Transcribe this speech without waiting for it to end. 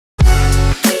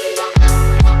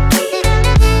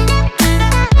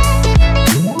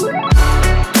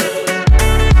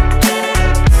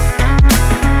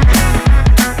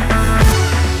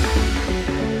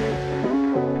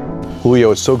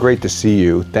Julio, it's so great to see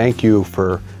you. Thank you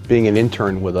for being an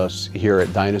intern with us here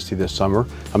at Dynasty this summer.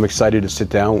 I'm excited to sit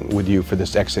down with you for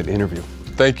this exit interview.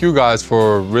 Thank you guys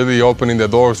for really opening the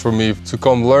doors for me to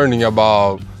come learning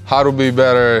about how to be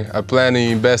better at planning,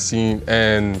 investing,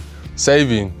 and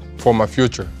saving for my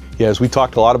future. Yeah, as we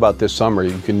talked a lot about this summer,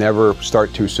 you can never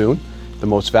start too soon. The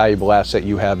most valuable asset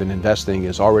you have in investing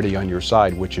is already on your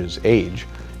side, which is age.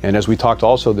 And as we talked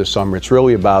also this summer, it's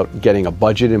really about getting a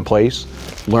budget in place,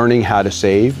 learning how to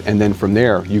save, and then from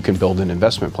there, you can build an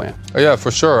investment plan. Yeah, for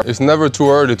sure. It's never too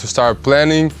early to start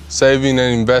planning, saving,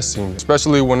 and investing,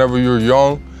 especially whenever you're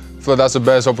young. I feel like that's the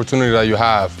best opportunity that you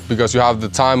have because you have the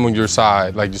time on your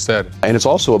side, like you said. And it's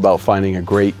also about finding a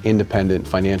great independent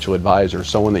financial advisor,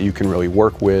 someone that you can really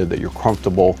work with, that you're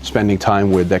comfortable spending time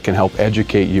with, that can help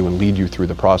educate you and lead you through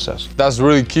the process. That's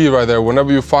really key right there.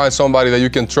 Whenever you find somebody that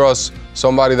you can trust,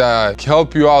 somebody that can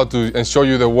help you out and show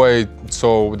you the way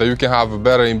so that you can have a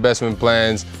better investment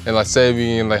plans and like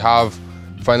saving and like have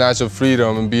financial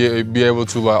freedom and be able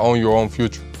to like own your own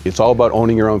future. It's all about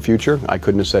owning your own future. I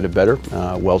couldn't have said it better.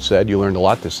 Well said. You learned a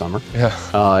lot this summer. Yeah.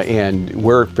 And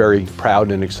we're very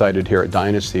proud and excited here at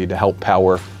Dynasty to help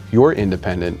power your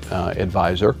independent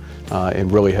advisor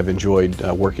and really have enjoyed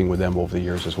working with them over the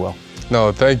years as well.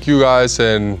 No, thank you guys,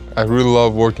 and I really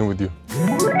love working with you.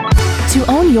 To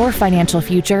own your financial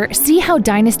future, see how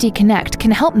Dynasty Connect can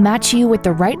help match you with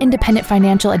the right independent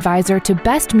financial advisor to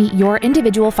best meet your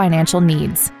individual financial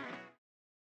needs.